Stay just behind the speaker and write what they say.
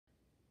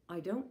I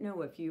don't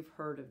know if you've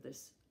heard of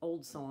this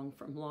old song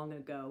from long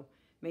ago,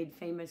 made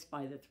famous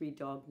by the Three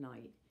Dog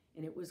Night,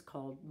 and it was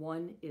called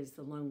One is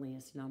the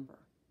Loneliest Number.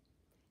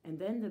 And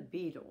then the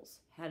Beatles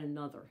had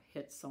another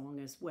hit song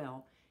as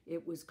well.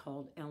 It was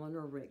called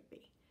Eleanor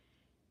Rigby.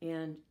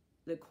 And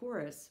the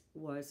chorus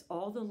was,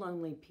 all the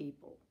lonely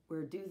people,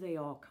 where do they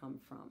all come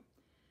from?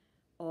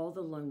 All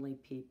the lonely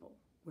people,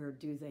 where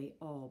do they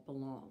all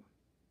belong?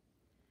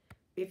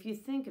 If you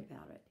think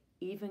about it,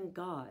 even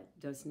God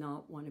does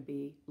not want to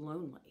be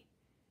lonely.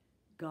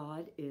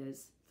 God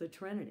is the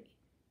Trinity,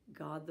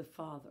 God the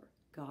Father,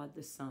 God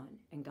the Son,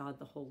 and God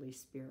the Holy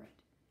Spirit.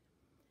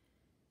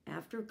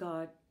 After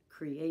God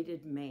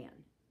created man,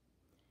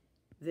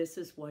 this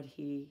is what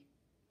he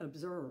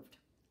observed.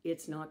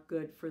 It's not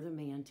good for the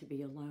man to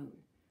be alone.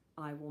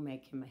 I will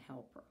make him a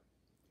helper.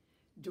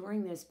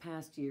 During this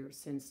past year,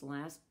 since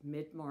last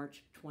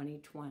mid-March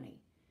 2020,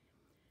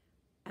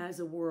 as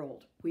a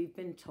world, we've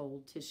been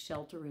told to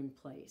shelter in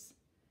place.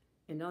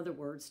 In other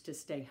words, to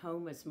stay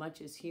home as much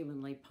as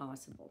humanly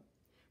possible.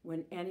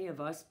 When any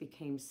of us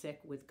became sick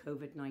with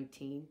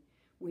COVID-19,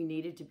 we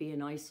needed to be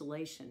in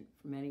isolation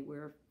from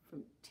anywhere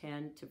from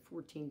 10 to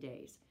 14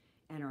 days,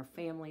 and our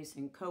families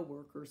and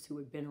coworkers who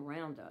had been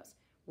around us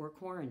were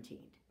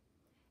quarantined.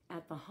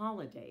 At the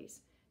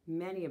holidays,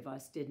 many of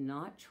us did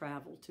not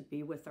travel to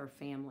be with our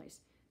families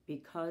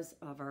because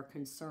of our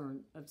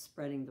concern of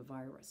spreading the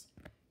virus.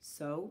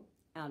 So,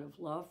 out of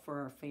love for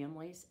our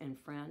families and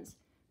friends,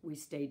 we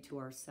stayed to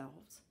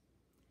ourselves.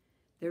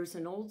 There's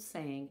an old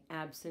saying,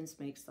 absence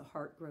makes the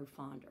heart grow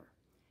fonder.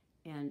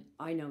 And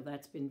I know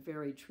that's been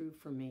very true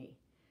for me.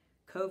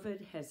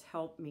 COVID has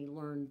helped me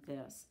learn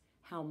this,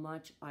 how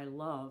much I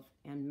love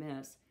and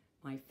miss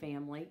my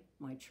family,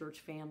 my church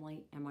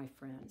family, and my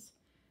friends.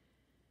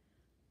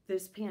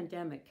 This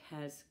pandemic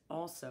has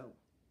also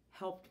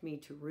helped me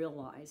to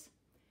realize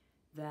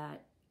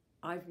that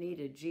I've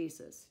needed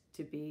Jesus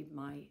to be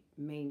my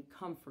main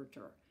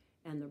comforter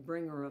and the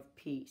bringer of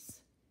peace.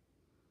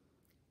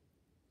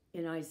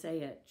 In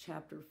Isaiah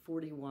chapter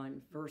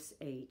 41, verse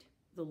 8,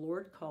 the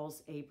Lord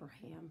calls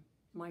Abraham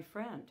my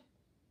friend.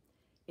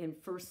 In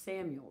 1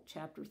 Samuel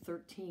chapter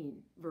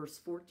 13, verse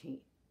 14,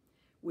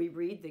 we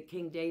read that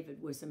King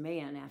David was a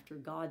man after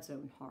God's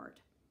own heart.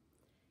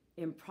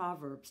 In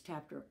Proverbs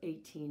chapter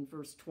 18,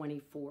 verse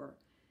 24,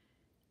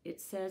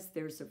 it says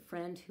there's a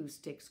friend who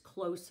sticks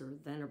closer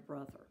than a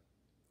brother.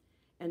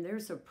 And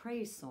there's a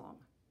praise song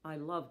I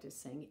love to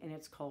sing, and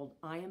it's called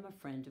I Am a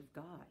Friend of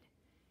God.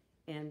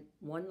 And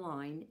one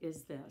line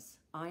is this,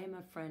 I am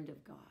a friend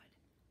of God.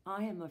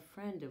 I am a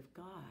friend of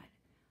God.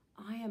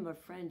 I am a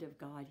friend of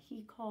God.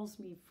 He calls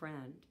me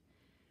friend.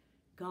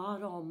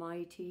 God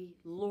Almighty,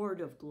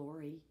 Lord of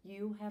glory,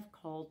 you have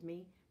called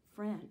me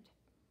friend.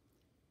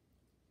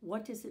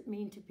 What does it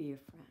mean to be a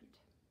friend?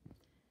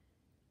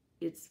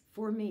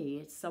 For me,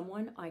 it's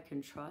someone I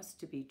can trust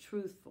to be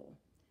truthful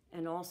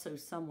and also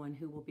someone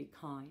who will be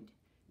kind.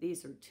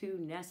 These are two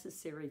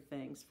necessary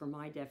things for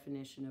my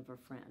definition of a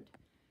friend.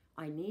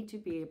 I need to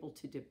be able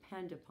to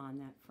depend upon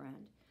that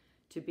friend,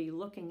 to be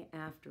looking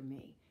after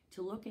me,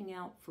 to looking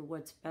out for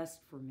what's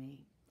best for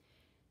me.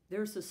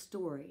 There's a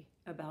story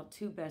about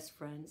two best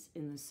friends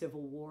in the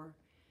Civil War,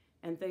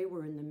 and they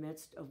were in the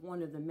midst of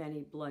one of the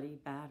many bloody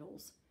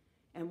battles.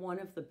 And one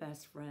of the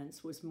best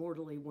friends was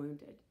mortally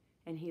wounded,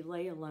 and he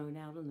lay alone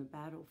out on the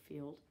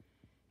battlefield.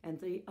 And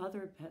the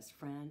other best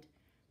friend,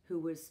 who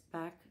was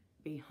back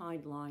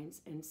behind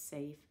lines and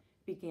safe,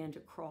 began to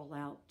crawl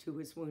out to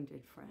his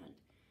wounded friend.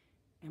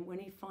 And when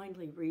he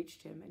finally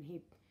reached him and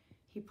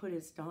he put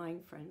his dying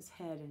friend's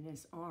head in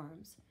his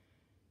arms,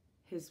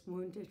 his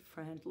wounded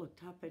friend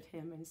looked up at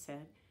him and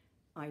said,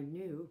 I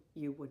knew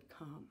you would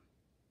come.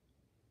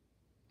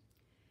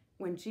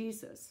 When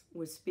Jesus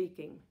was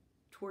speaking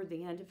toward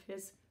the end of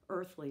his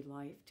earthly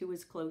life to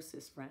his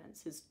closest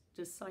friends, his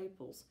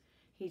disciples,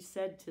 he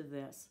said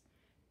this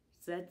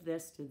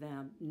to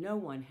them, no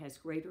one has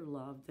greater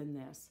love than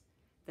this,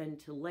 than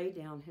to lay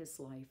down his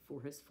life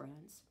for his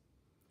friends.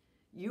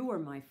 You are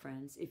my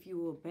friends if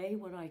you obey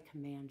what I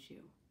command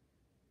you.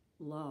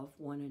 Love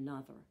one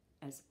another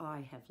as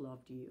I have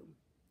loved you.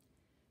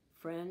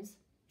 Friends,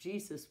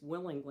 Jesus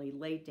willingly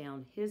laid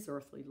down his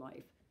earthly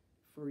life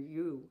for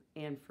you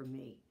and for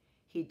me.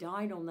 He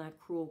died on that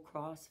cruel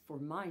cross for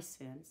my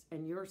sins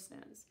and your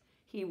sins.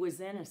 He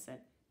was innocent,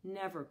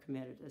 never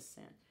committed a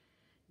sin,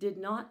 did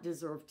not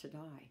deserve to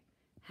die.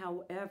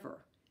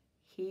 However,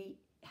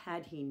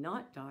 had he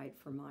not died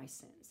for my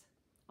sins,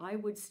 I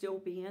would still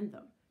be in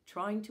them,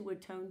 trying to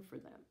atone for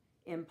them.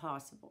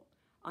 Impossible.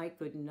 I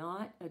could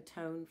not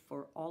atone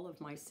for all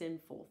of my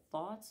sinful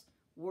thoughts,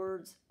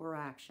 words, or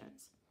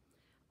actions.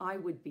 I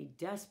would be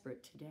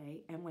desperate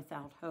today and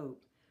without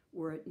hope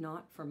were it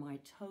not for my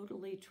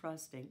totally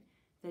trusting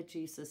that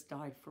Jesus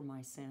died for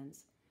my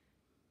sins.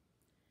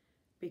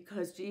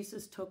 Because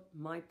Jesus took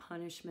my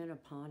punishment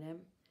upon him,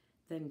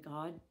 then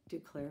God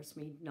declares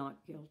me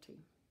not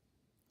guilty.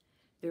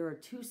 There are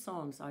two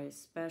songs I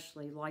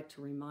especially like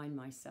to remind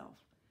myself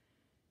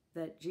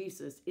that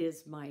Jesus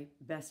is my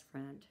best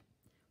friend.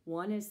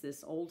 One is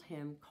this old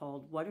hymn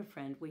called What a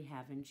Friend We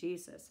Have in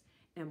Jesus,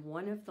 and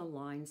one of the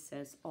lines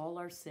says, all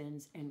our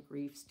sins and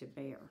griefs to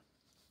bear.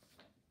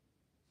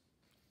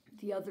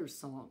 The other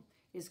song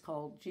is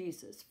called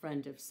Jesus,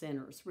 Friend of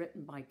Sinners,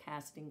 written by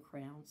Casting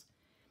Crowns.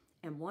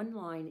 And one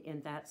line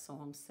in that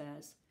song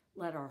says,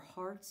 let our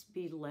hearts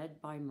be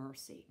led by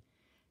mercy.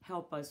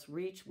 Help us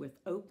reach with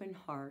open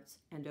hearts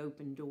and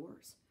open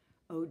doors.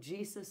 O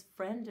Jesus,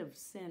 friend of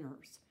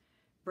sinners,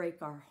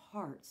 break our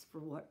hearts for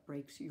what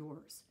breaks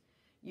yours.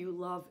 You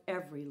love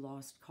every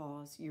lost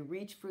cause. You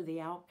reach for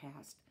the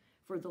outcast,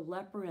 for the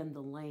leper and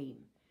the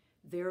lame.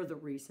 They're the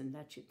reason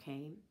that you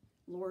came.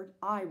 Lord,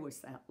 I was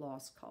that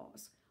lost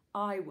cause.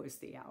 I was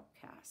the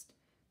outcast.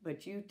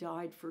 But you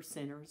died for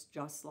sinners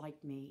just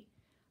like me,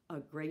 a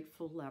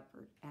grateful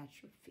leopard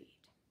at your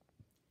feet.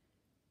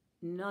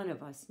 None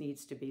of us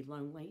needs to be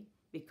lonely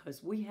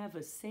because we have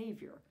a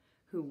Savior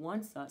who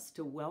wants us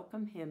to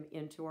welcome him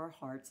into our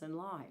hearts and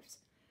lives.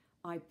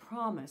 I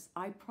promise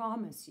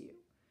you,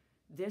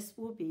 this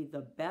will be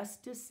the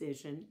best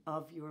decision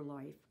of your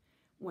life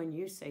when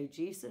you say,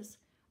 Jesus,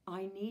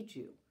 I need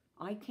you.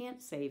 I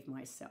can't save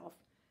myself.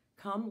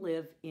 Come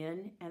live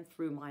in and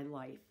through my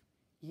life.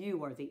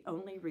 You are the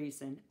only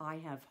reason I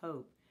have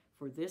hope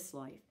for this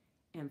life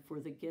and for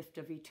the gift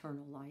of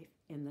eternal life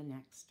in the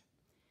next.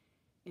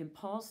 In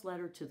Paul's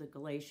letter to the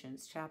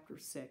Galatians, chapter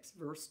 6,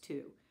 verse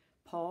 2,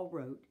 Paul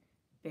wrote,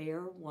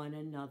 bear one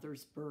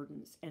another's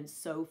burdens and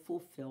so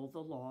fulfill the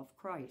law of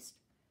Christ.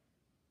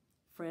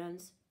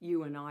 Friends,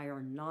 you and I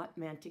are not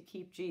meant to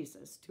keep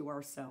Jesus to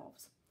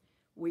ourselves.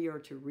 We are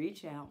to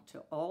reach out to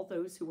all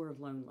those who are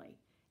lonely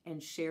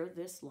and share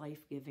this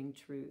life-giving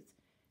truth.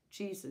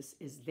 Jesus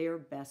is their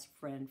best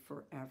friend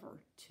forever,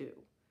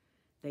 too.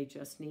 They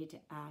just need to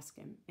ask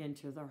him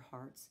into their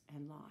hearts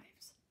and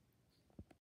lives.